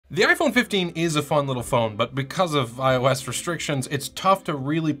The iPhone 15 is a fun little phone, but because of iOS restrictions, it's tough to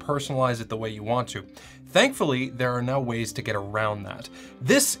really personalize it the way you want to. Thankfully, there are now ways to get around that.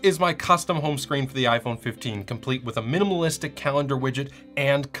 This is my custom home screen for the iPhone 15, complete with a minimalistic calendar widget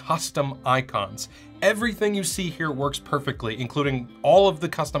and custom icons. Everything you see here works perfectly, including all of the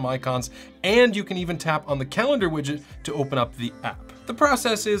custom icons, and you can even tap on the calendar widget to open up the app. The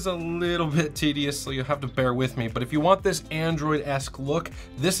process is a little bit tedious, so you'll have to bear with me, but if you want this Android-esque look,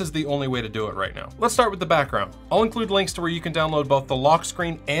 this is the only way to do it right now. Let's start with the background. I'll include links to where you can download both the lock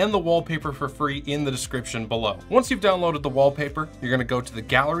screen and the wallpaper for free in the description below. Once you've downloaded the wallpaper, you're gonna go to the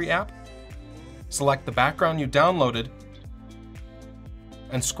Gallery app, select the background you downloaded,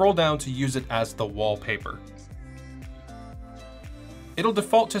 and scroll down to use it as the wallpaper. It'll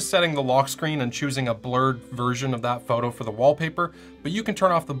default to setting the lock screen and choosing a blurred version of that photo for the wallpaper, but you can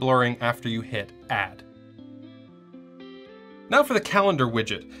turn off the blurring after you hit Add. Now for the calendar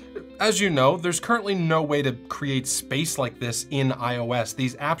widget. As you know, there's currently no way to create space like this in iOS.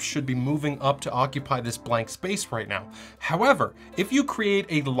 These apps should be moving up to occupy this blank space right now. However, if you create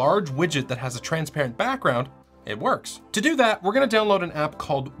a large widget that has a transparent background, it works. To do that, we're gonna download an app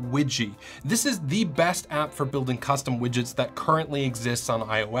called Widgy. This is the best app for building custom widgets that currently exists on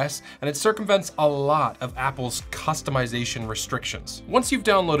iOS, and it circumvents a lot of Apple's customization restrictions. Once you've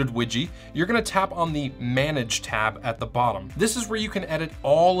downloaded Widgy, you're gonna tap on the Manage tab at the bottom. This is where you can edit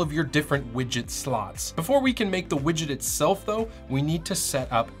all of your different widget slots. Before we can make the widget itself though, we need to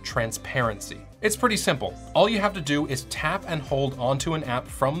set up transparency. It's pretty simple. All you have to do is tap and hold onto an app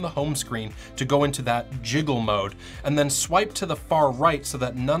from the home screen to go into that jiggle mode, and then swipe to the far right so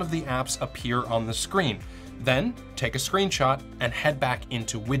that none of the apps appear on the screen. Then take a screenshot and head back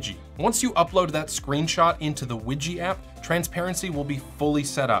into Widgy. Once you upload that screenshot into the Widgy app, transparency will be fully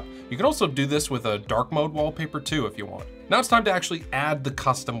set up. You can also do this with a dark mode wallpaper too if you want. Now it's time to actually add the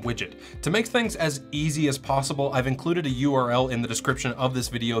custom widget. To make things as easy as possible, I've included a URL in the description of this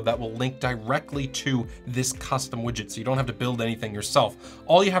video that will link directly to this custom widget, so you don't have to build anything yourself.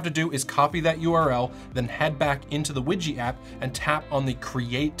 All you have to do is copy that URL, then head back into the Widgy app and tap on the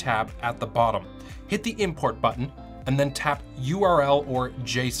Create tab at the bottom. Hit the Import button, and then tap URL or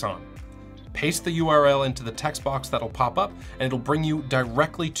JSON. Paste the URL into the text box that'll pop up, and it'll bring you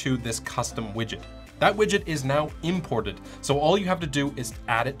directly to this custom widget. That widget is now imported, so all you have to do is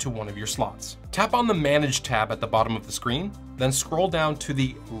add it to one of your slots. Tap on the Manage tab at the bottom of the screen, then scroll down to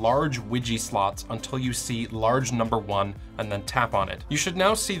the Large Widgy slots until you see large number 1, and then tap on it. You should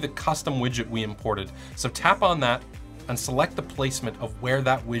now see the custom widget we imported, so tap on that and select the placement of where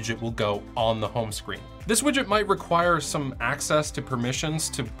that widget will go on the home screen. This widget might require some access to permissions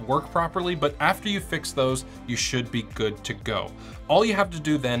to work properly, but after you fix those, you should be good to go. All you have to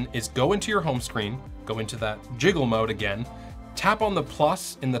do then is go into your home screen, go into that jiggle mode again, tap on the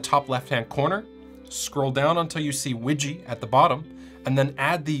plus in the top left-hand corner, scroll down until you see Widgy at the bottom, and then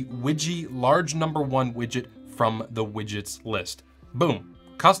add the Widgy large number 1 widget from the widgets list. Boom,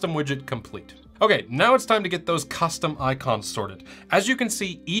 custom widget complete. Okay, now it's time to get those custom icons sorted. As you can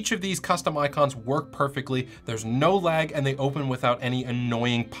see, each of these custom icons work perfectly. There's no lag and they open without any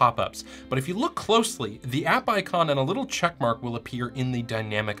annoying pop-ups. But if you look closely, the app icon and a little check mark will appear in the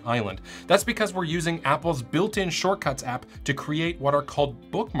dynamic island. That's because we're using Apple's built-in shortcuts app to create what are called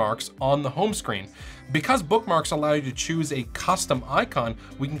bookmarks on the home screen. Because bookmarks allow you to choose a custom icon,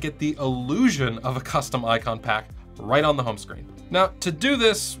 we can get the illusion of a custom icon pack right on the home screen. Now, to do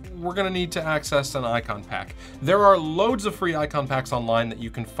this, we're gonna need to access an icon pack. There are loads of free icon packs online that you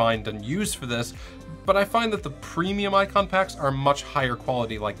can find and use for this, but I find that the premium icon packs are much higher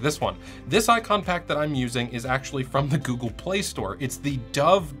quality, like this one. This icon pack that I'm using is actually from the Google Play Store. It's the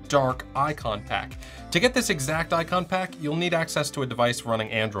Dove Dark Icon Pack. To get this exact icon pack, you'll need access to a device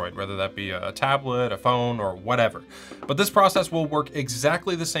running Android, whether that be a tablet, a phone, or whatever. But this process will work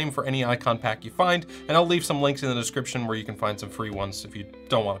exactly the same for any icon pack you find, and I'll leave some links in the description where you can find some free ones if you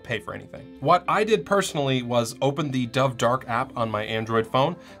don't want to pay for anything. What I did personally was open the Dove Dark app on my Android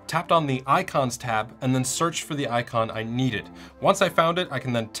phone, tapped on the Icons tab, and then searched for the icon I needed. Once I found it, I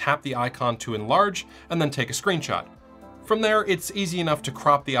can then tap the icon to enlarge, and then take a screenshot. From there, it's easy enough to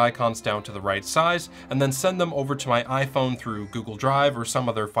crop the icons down to the right size and then send them over to my iPhone through Google Drive or some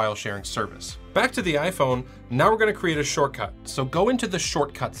other file sharing service. Back to the iPhone, now we're gonna create a shortcut. So go into the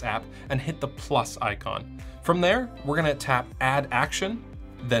Shortcuts app and hit the plus icon. From there, we're gonna tap Add Action,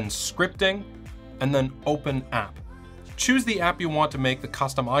 then Scripting, and then Open App. Choose the app you want to make the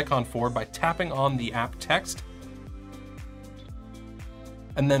custom icon for by tapping on the app text,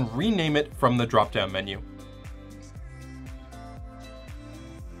 and then rename it from the drop-down menu.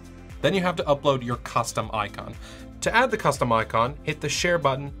 Then you have to upload your custom icon. To add the custom icon, hit the share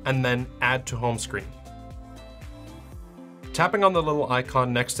button and then add to home screen. Tapping on the little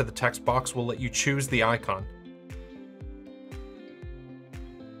icon next to the text box will let you choose the icon.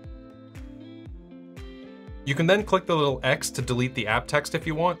 You can then click the little X to delete the app text if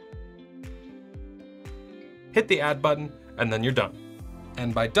you want. Hit the add button, and then you're done.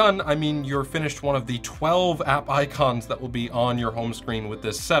 And by done, I mean you're finished one of the 12 app icons that will be on your home screen with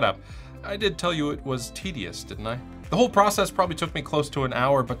this setup. I did tell you it was tedious, didn't I? The whole process probably took me close to an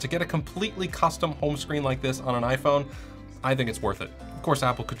hour, but to get a completely custom home screen like this on an iPhone, I think it's worth it. Of course,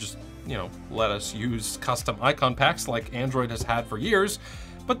 Apple could just, let us use custom icon packs like Android has had for years,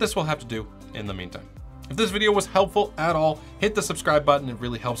 but this will have to do in the meantime. If this video was helpful at all, hit the subscribe button, it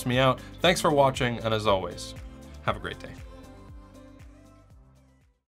really helps me out. Thanks for watching, and as always, have a great day.